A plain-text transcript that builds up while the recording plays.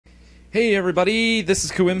Hey everybody, this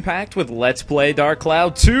is KuuImpact with Let's Play Dark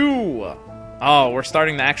Cloud 2! Oh, we're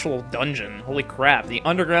starting the actual dungeon. Holy crap, the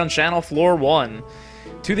underground channel floor 1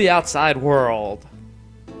 to the outside world.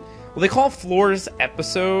 Well, they call floors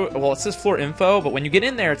episode, well it says floor info, but when you get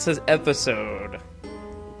in there it says episode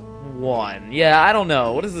 1. Yeah, I don't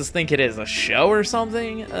know, what does this think it is, a show or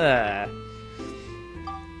something?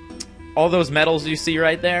 All those medals you see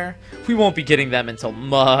right there, we won't be getting them until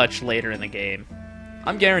much later in the game.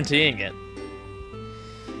 I'm guaranteeing it.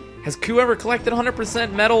 Has Ku ever collected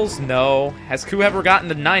 100% medals? No. Has Ku ever gotten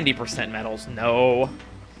to 90% medals? No.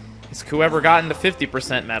 Has Ku ever gotten to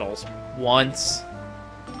 50% medals? Once.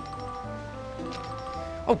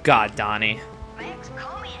 Oh god, Donny.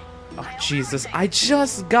 Oh Jesus, I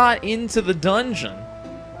just got into the dungeon.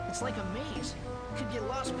 It's like a maze. Could get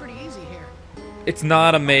lost pretty easy here. It's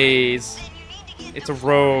not a maze. It's a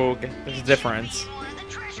rogue. There's a difference.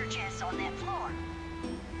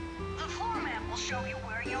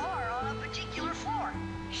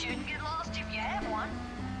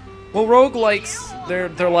 Well, roguelikes,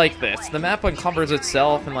 they're like this. The map encumbers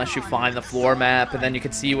itself unless you find the floor map, and then you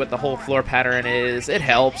can see what the whole floor pattern is. It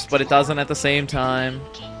helps, but it doesn't at the same time.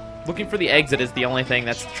 Looking for the exit is the only thing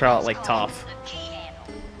that's, like, tough.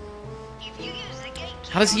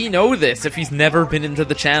 How does he know this if he's never been into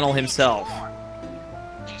the channel himself?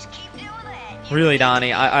 Really,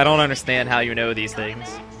 Donny, I don't understand how you know these things.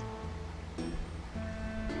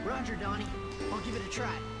 Roger, Donny. I'll give it a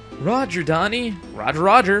try. Roger, Donny. Roger,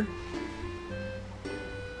 Roger.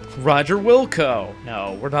 Roger Wilco.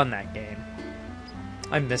 No, we're done that game.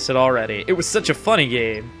 I miss it already. It was such a funny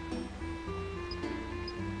game.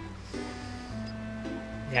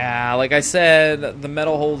 Yeah, like I said, the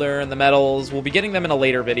medal holder and the medals, we'll be getting them in a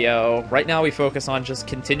later video. Right now we focus on just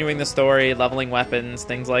continuing the story, leveling weapons,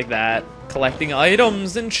 things like that. Collecting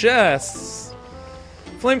items and chests.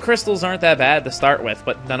 Flame crystals aren't that bad to start with,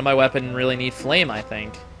 but none of my weapons really need flame, I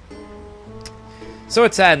think. So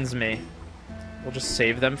it saddens me. We'll just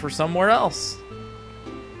save them for somewhere else.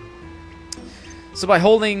 So by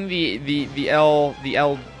holding the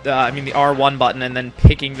R1 button and then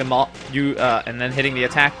picking them up, and then hitting the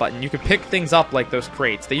attack button, you can pick things up like those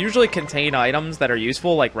crates. They usually contain items that are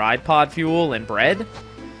useful, like ride pod fuel and bread.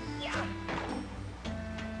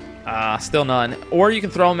 Still none. Or you can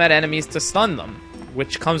throw them at enemies to stun them,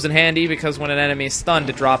 which comes in handy because when an enemy is stunned,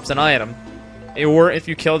 it drops an item. Or if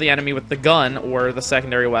you kill the enemy with the gun or the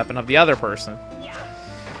secondary weapon of the other person.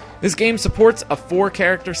 This game supports a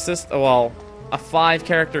 4-character system, well, a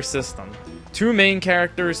 5-character system. 2 main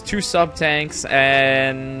characters, 2 sub-tanks,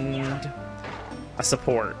 and a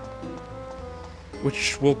support.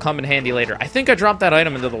 Which will come in handy later. I think I dropped that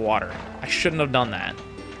item into the water. I shouldn't have done that.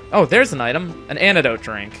 Oh, there's an item. An antidote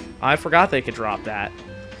drink. I forgot they could drop that.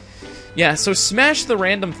 Yeah, so smash the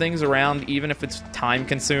random things around, even if it's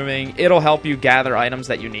time-consuming. It'll help you gather items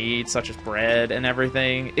that you need, such as bread and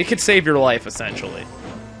everything. It could save your life, essentially.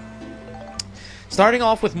 Starting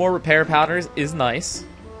off with more repair powders is nice.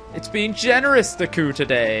 It's being generous to Ku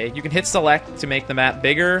today. You can hit select to make the map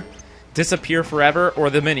bigger, disappear forever, or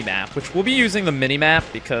the mini-map, which we'll be using the mini-map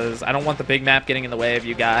because I don't want the big map getting in the way of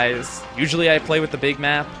you guys. Usually I play with the big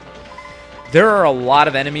map. There are a lot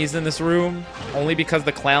of enemies in this room, only because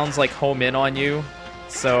the clowns, like, home in on you.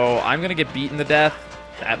 So I'm gonna get beaten to death.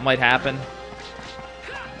 That might happen.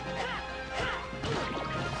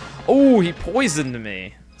 Oh, he poisoned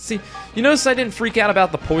me. See, you notice I didn't freak out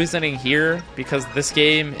about the poisoning here, because this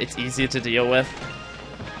game, it's easy to deal with.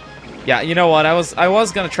 Yeah, you know what, I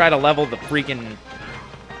was gonna try to level the freaking...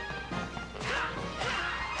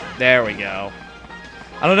 There we go.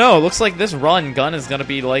 I don't know, it looks like this gun is gonna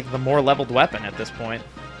be, like, the more leveled weapon at this point.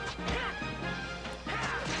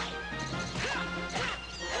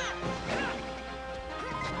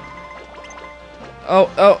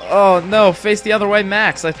 Oh, no, face the other way,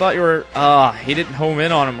 Max. I thought you were... he didn't home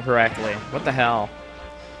in on him correctly. What the hell?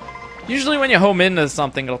 Usually when you home into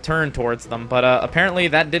something, it'll turn towards them, but apparently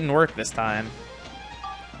that didn't work this time.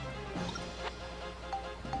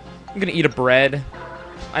 I'm gonna eat a bread.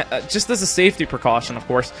 Just as a safety precaution, of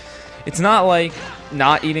course. It's not like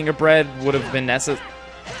not eating a bread would have been necessary.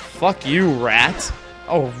 Fuck you, rat.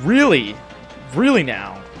 Oh, really? Really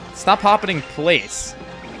now? Stop hopping in place.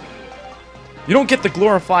 You don't get the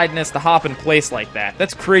glorifiedness to hop in place like that.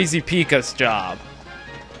 That's Crazy Pika's job.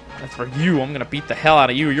 That's for you. I'm gonna beat the hell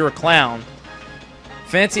out of you. You're a clown.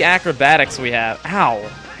 Fancy acrobatics we have. Ow.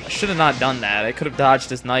 I should have not done that. I could have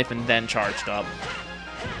dodged his knife and then charged up.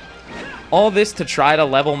 All this to try to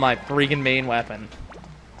level my freaking main weapon.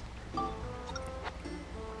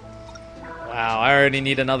 Wow, I already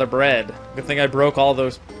need another bread. Good thing I broke all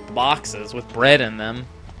those boxes with bread in them.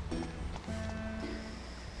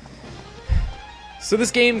 So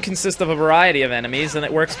this game consists of a variety of enemies, and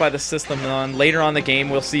it works by the system on later on in the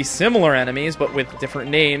game we'll see similar enemies, but with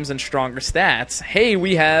different names and stronger stats. Hey,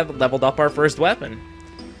 we have leveled up our first weapon.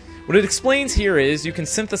 What it explains here is you can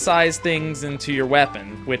synthesize things into your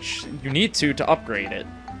weapon, which you need to upgrade it.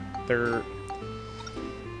 They're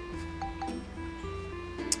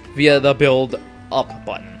via the build up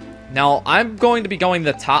button. Now, I'm going to be going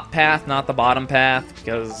the top path, not the bottom path,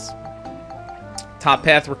 because top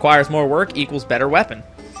path requires more work equals better weapon.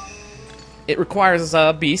 It requires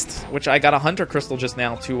a beast, which I got a hunter crystal just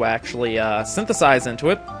now to actually synthesize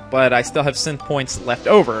into it, but I still have synth points left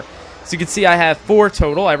over. So you can see I have 4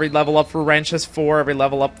 total. Every level up for wrench is 4, every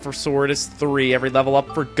level up for sword is 3, every level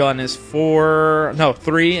up for gun is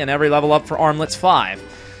 3, and every level up for armlet's 5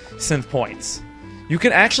 synth points. You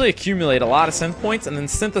can actually accumulate a lot of synth points and then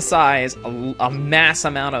synthesize a mass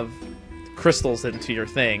amount of crystals into your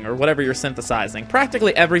thing, or whatever you're synthesizing.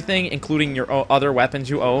 Practically everything, including your other weapons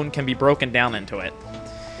you own, can be broken down into it.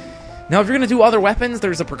 Now, if you're going to do other weapons,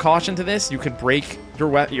 there's a precaution to this. You could break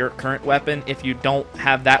your current weapon if you don't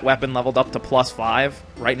have that weapon leveled up to +5.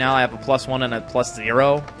 Right now, I have a +1 and a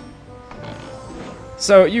 +0.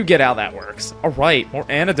 So, you get how that works. Alright, more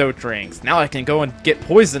antidote drinks. Now I can go and get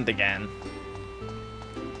poisoned again.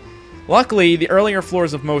 Luckily, the earlier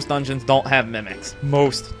floors of most dungeons don't have mimics.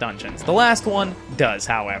 Most dungeons. The last one does,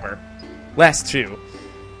 however. Last 2.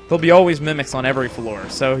 There'll be always mimics on every floor,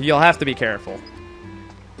 so you'll have to be careful.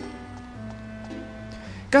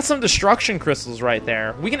 Got some destruction crystals right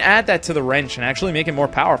there. We can add that to the wrench and actually make it more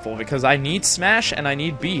powerful, because I need smash and I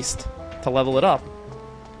need beast to level it up.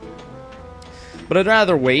 But I'd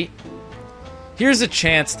rather wait. Here's a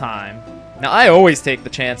chance time. Now, I always take the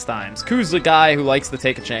chance times. Kuu's the guy who likes to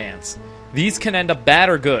take a chance. These can end up bad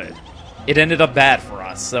or good. It ended up bad for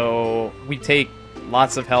us, so we take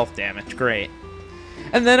lots of health damage. Great.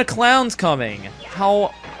 And then a clown's coming.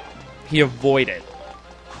 How he avoided.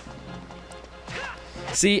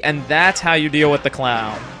 See, and that's how you deal with the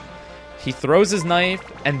clown. He throws his knife,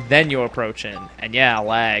 and then you approach him. And yeah,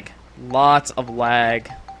 lag. Lots of lag.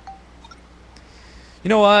 You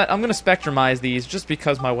know what? I'm going to spectrumize these just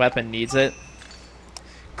because my weapon needs it.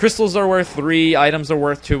 Crystals are worth 3, items are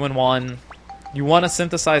worth 2 and 1. You want to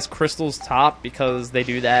synthesize crystals top because they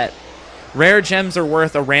do that. Rare gems are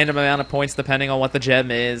worth a random amount of points depending on what the gem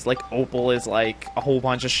is. Like opal is like a whole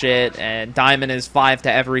bunch of shit, and diamond is 5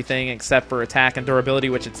 to everything except for attack and durability,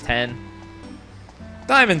 which it's 10.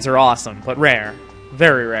 Diamonds are awesome, but rare.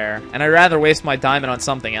 Very rare. And I'd rather waste my diamond on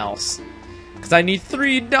something else. Because I need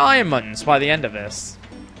 3 diamonds by the end of this.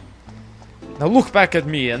 Now look back at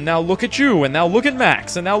me, and now look at you, and now look at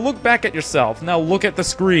Max, and now look back at yourself. Now look at the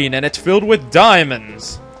screen, and it's filled with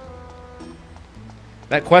diamonds.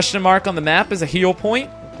 That question mark on the map is a heal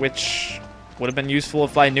point, which would have been useful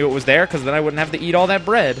if I knew it was there, because then I wouldn't have to eat all that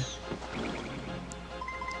bread.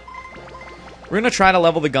 We're going to try to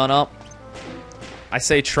level the gun up. I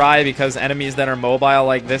say try because enemies that are mobile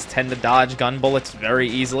like this tend to dodge gun bullets very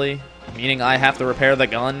easily. Meaning I have to repair the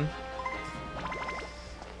gun.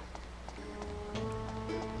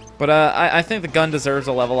 But I think the gun deserves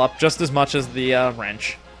a level up just as much as the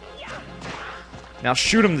wrench. Now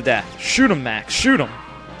shoot him to death. Shoot him, Max. Shoot him.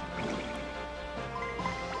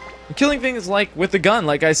 And killing things like with the gun,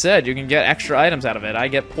 like I said, you can get extra items out of it. I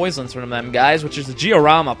get poisons from them guys, which is the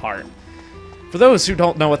georama part. For those who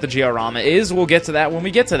don't know what the georama is, we'll get to that when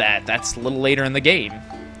we get to that. That's a little later in the game.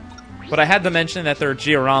 But I had to mention that there are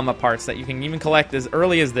georama parts that you can even collect as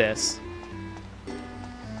early as this.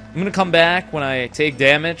 I'm going to come back when I take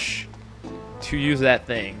damage to use that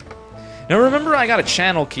thing. Now remember, I got a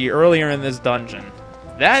channel key earlier in this dungeon.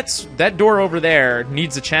 That door over there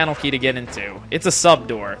needs a channel key to get into. It's a sub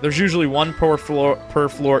door. There's usually 1 per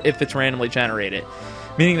floor if it's randomly generated.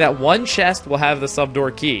 Meaning that 1 chest will have the sub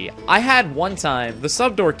door key. I had one time the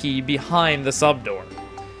sub door key behind the sub door.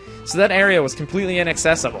 So that area was completely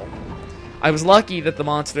inaccessible. I was lucky that the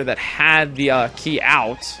monster that had the key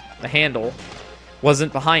out, the handle,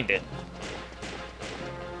 wasn't behind it.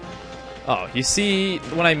 Oh, you see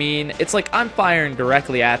what I mean? It's like I'm firing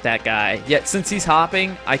directly at that guy, yet since he's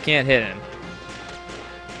hopping, I can't hit him.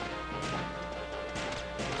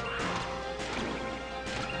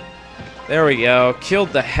 There we go. Killed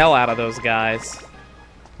the hell out of those guys.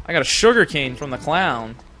 I got a sugar cane from the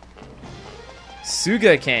clown.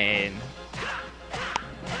 Suga cane.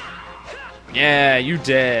 Yeah, you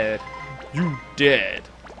dead. You dead.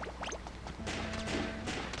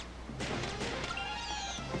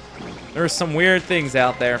 There's some weird things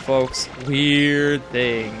out there, folks. Weird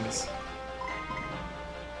things.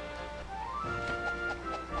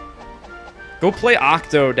 Go play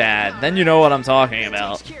Octodad, then you know what I'm talking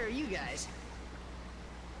about.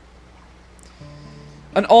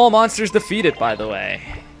 An all monsters defeated, by the way.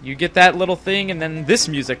 You get that little thing, and then this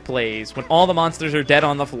music plays when all the monsters are dead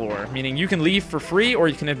on the floor, meaning you can leave for free or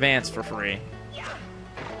you can advance for free.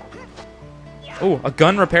 Oh, a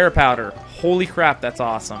gun repair powder. Holy crap, that's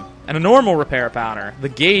awesome. And a normal repair powder. The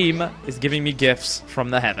game is giving me gifts from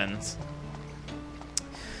the heavens.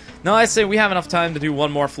 Now I say we have enough time to do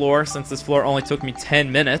one more floor, since this floor only took me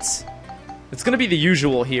 10 minutes. It's going to be the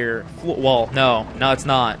usual here. Well, no, it's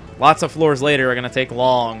not. Lots of floors later are going to take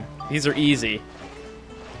long. These are easy.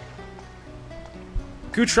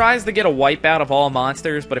 Ku tries to get a wipeout of all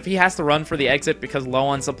monsters, but if he has to run for the exit because low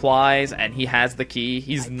on supplies and he has the key,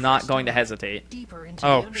 he's not going to hesitate. Deeper into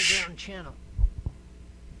the underground channel.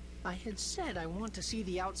 I had said I want to see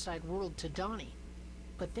the outside world to Donny,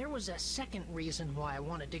 but there was a second reason why I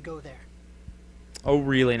wanted to go there. Oh,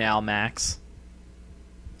 really now, Max?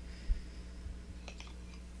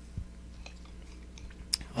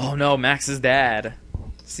 Oh no, Max's dad.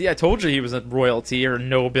 See, I told you he was a royalty or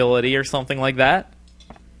nobility or something like that.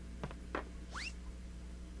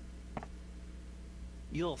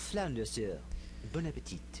 Your flounder, sir. Bon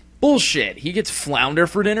appetit. Bullshit. He gets flounder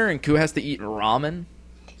for dinner and Ku has to eat ramen.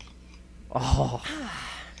 Oh.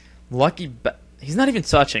 Lucky he's not even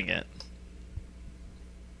touching it.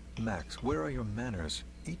 Max, where are your manners?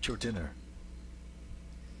 Eat your dinner.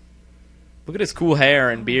 Look at his cool hair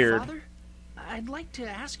and beard. Father, I'd like to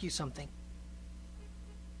ask you something.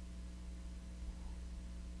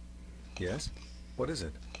 Yes? What is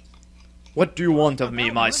it? What do you want of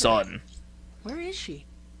me, my son? Where is she?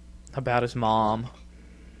 About his mom.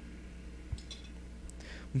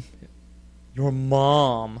 Your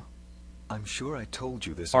mom. I'm sure I told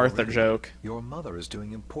you this Arthur already. joke. Your mother is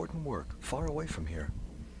doing important work far away from here.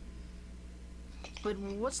 But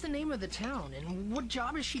what's the name of the town, and what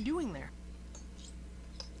job is she doing there?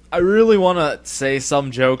 I really want to say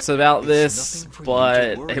some jokes about this, nothing for you to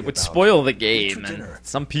but worry it would about. spoil the Eat game, your and dinner.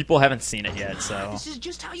 some people haven't seen it yet, so... This is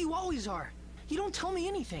just how you always are. You don't tell me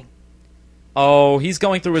anything. Oh, he's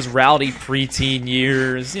going through his rowdy preteen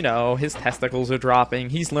years. You know, his testicles are dropping.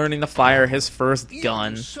 He's learning to fire his first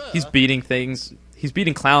gun. He's beating things. He's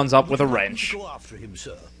beating clowns up with a wrench. Go after him,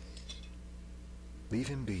 sir. Leave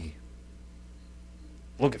him be.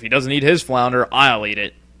 Look, if he doesn't eat his flounder, I'll eat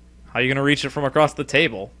it. How are you going to reach it from across the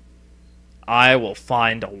table? I will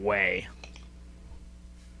find a way.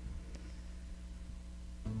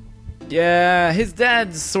 Yeah, his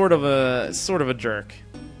dad's sort of a jerk.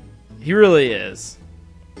 He really is.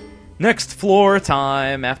 Next floor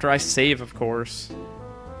time, after I save, of course.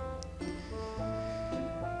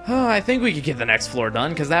 Oh, I think we could get the next floor done,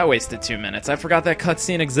 because that wasted 2 minutes. I forgot that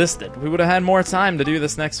cutscene existed. We would have had more time to do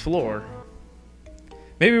this next floor.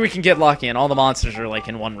 Maybe we can get lucky and all the monsters are, like,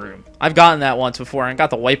 in one room. I've gotten that once before and got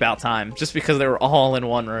the wipeout time, just because they were all in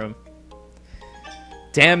one room.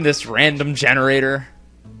 Damn this random generator.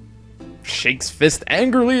 Shakes fist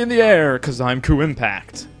angrily in the air, because I'm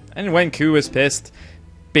KuuImpact. And when Ku is pissed,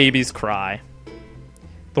 babies cry.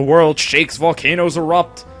 The world shakes, volcanoes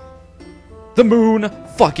erupt. The moon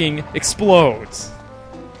fucking explodes.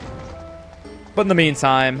 But in the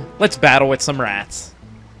meantime, let's battle with some rats.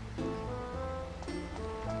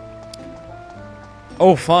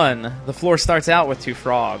 Oh, fun. The floor starts out with 2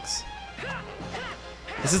 frogs.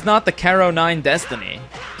 This is not the Caro 9 Destiny.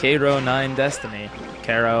 Caro 9 Destiny.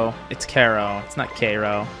 Caro. It's Caro. It's not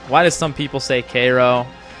Caro. Why do some people say Caro?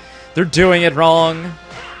 They're doing it wrong.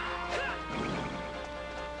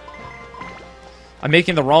 I'm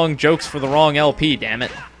making the wrong jokes for the wrong LP, damn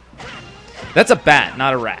it. That's a bat,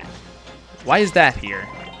 not a rat. Why is that here?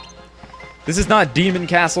 This is not Demon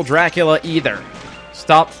Castle Dracula either.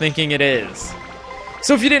 Stop thinking it is.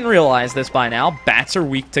 So if you didn't realize this by now, bats are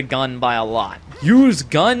weak to gun by a lot. Use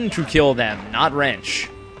gun to kill them, not wrench.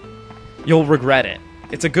 You'll regret it.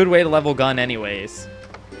 It's a good way to level gun anyways.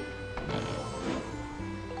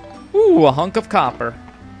 Ooh, a hunk of copper.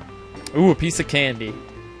 Ooh, a piece of candy.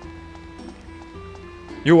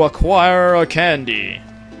 You acquire a candy.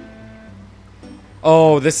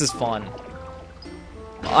 Oh, this is fun.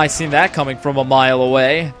 I seen that coming from a mile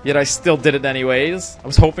away, yet I still did it anyways. I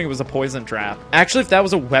was hoping it was a poison trap. Actually, if that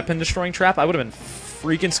was a weapon-destroying trap, I would have been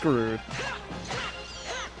freaking screwed.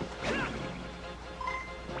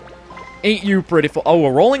 Ain't you pretty oh,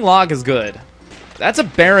 a rolling log is good. That's a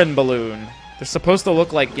barren balloon. They're supposed to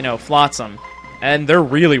look like, you know, flotsam. And they're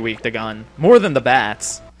really weak to gun. More than the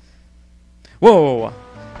bats. Whoa.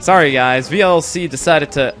 Sorry, guys. VLC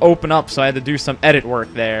decided to open up, so I had to do some edit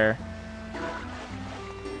work there.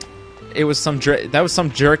 It was some that was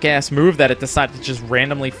some jerk-ass move that it decided to just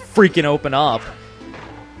randomly freaking open up.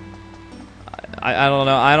 I don't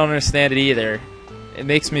know. I don't understand it either. It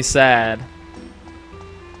makes me sad.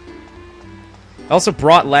 I also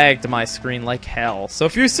brought lag to my screen like hell. So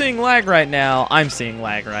if you're seeing lag right now, I'm seeing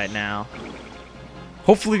lag right now.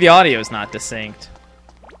 Hopefully the audio is not desynced.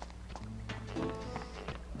 I'm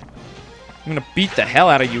gonna beat the hell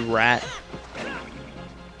out of you, rat.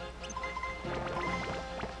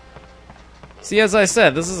 See, as I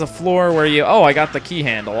said, this is a floor where you... Oh, I got the key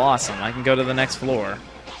handle. Awesome. I can go to the next floor.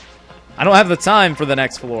 I don't have the time for the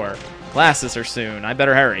next floor. Classes are soon. I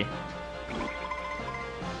better hurry.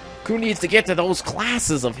 Ku needs to get to those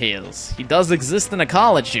classes of his. He does exist in a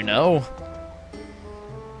college, you know.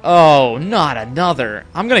 Oh, not another.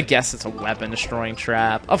 I'm gonna guess it's a weapon-destroying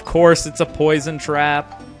trap. Of course, it's a poison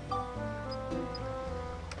trap.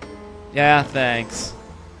 Yeah, thanks.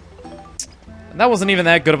 And that wasn't even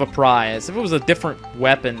that good of a prize. If it was a different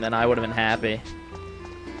weapon, then I would have been happy.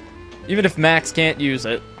 Even if Max can't use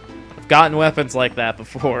it. I've gotten weapons like that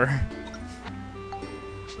before.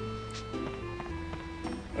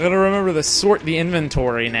 I gotta remember to sort the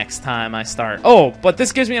inventory next time I start. Oh, but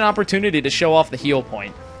this gives me an opportunity to show off the heal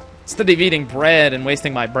point. Instead of eating bread and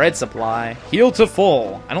wasting my bread supply, heal to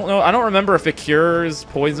full. I don't remember if it cures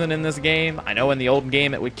poison in this game. I know in the old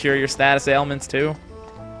game it would cure your status ailments too.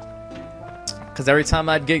 Because every time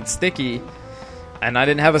I'd get sticky, and I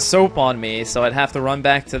didn't have a soap on me, so I'd have to run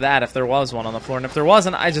back to that if there was one on the floor. And if there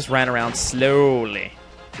wasn't, I just ran around slowly.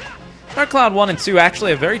 Dark Cloud 1 and 2 actually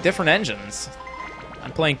have very different engines.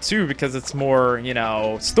 I'm playing 2 because it's more, you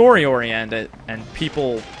know, story-oriented, and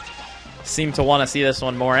people seem to want to see this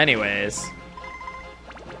one more anyways.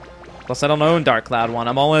 Plus, I don't own Dark Cloud 1.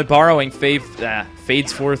 I'm only borrowing Fades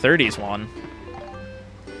 430's one.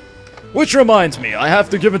 Which reminds me, I have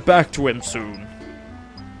to give it back to him soon.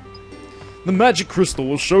 The magic crystal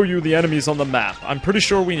will show you the enemies on the map. I'm pretty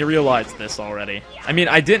sure we realized this already. I mean,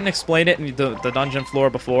 I didn't explain it in the dungeon floor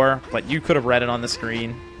before, but you could have read it on the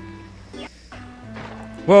screen.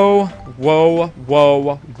 Whoa, whoa,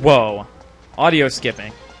 whoa, whoa. Audio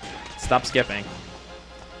skipping. Stop skipping.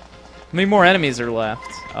 How many more enemies are left?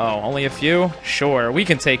 Oh, only a few? Sure, we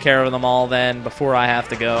can take care of them all then before I have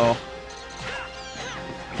to go.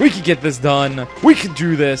 We can get this done. We can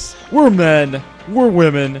do this. We're men. We're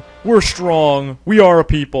women. We're strong. We are a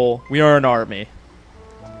people. We are an army.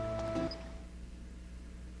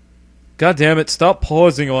 God damn it, stop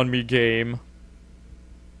pausing on me, game.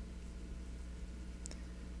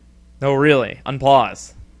 No, really.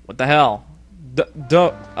 Unpause. What the hell?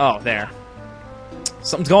 Oh, there.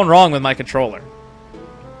 Something's going wrong with my controller.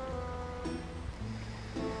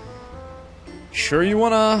 Sure you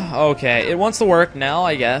wanna... Okay, it wants to work now,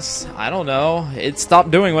 I guess. I don't know. It stopped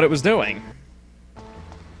doing what it was doing.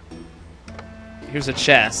 Here's a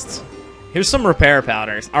chest. Here's some repair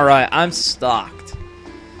powders. Alright, I'm stocked.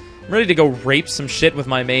 I'm ready to go rape some shit with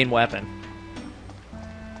my main weapon.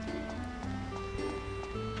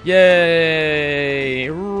 Yay!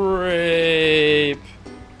 Rape!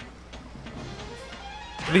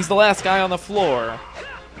 But he's the last guy on the floor.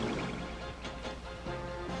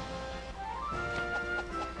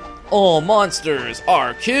 All monsters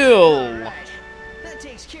are killed! Right. That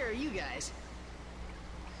takes care of you guys.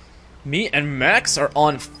 Me and Max are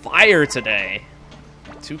on fire today.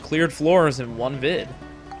 2 cleared floors in 1 vid.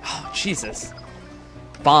 Oh, Jesus.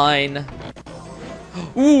 Fine.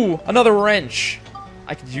 Ooh, another wrench.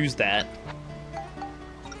 I could use that.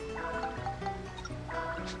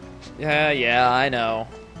 Yeah, I know.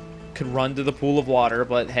 Could run to the pool of water,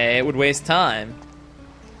 but hey, it would waste time.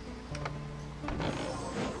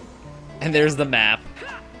 And there's the map.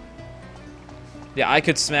 Yeah, I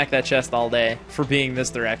could smack that chest all day for being this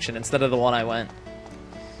direction instead of the one I went.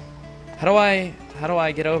 How do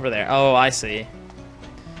I get over there? Oh, I see.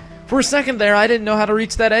 For a second there, I didn't know how to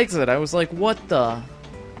reach that exit. I was like, what the?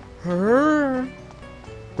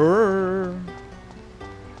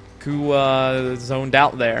 Ku zoned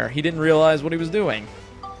out there. He didn't realize what he was doing.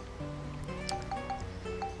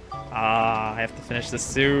 Ah, I have to finish this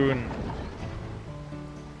soon.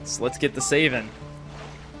 So let's get the saving.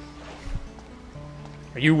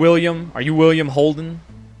 Are you William? Are you William Holden?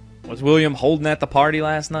 Was William Holden at the party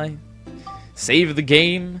last night? Save the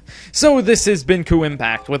game. So this has been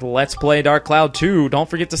KuuImpact with Let's Play Dark Cloud 2. Don't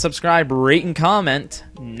forget to subscribe, rate, and comment.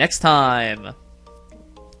 Next time,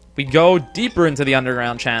 we go deeper into the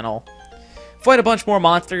underground channel, fight a bunch more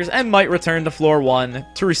monsters, and might return to floor 1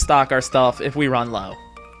 to restock our stuff if we run low.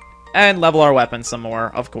 And level our weapons some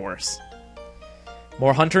more, of course.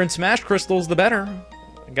 More Hunter and Smash crystals, the better.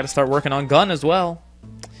 I gotta start working on gun as well.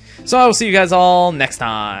 So I will see you guys all next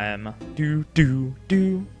time. Do do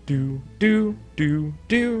do do do do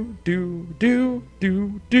do do do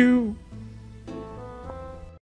do do.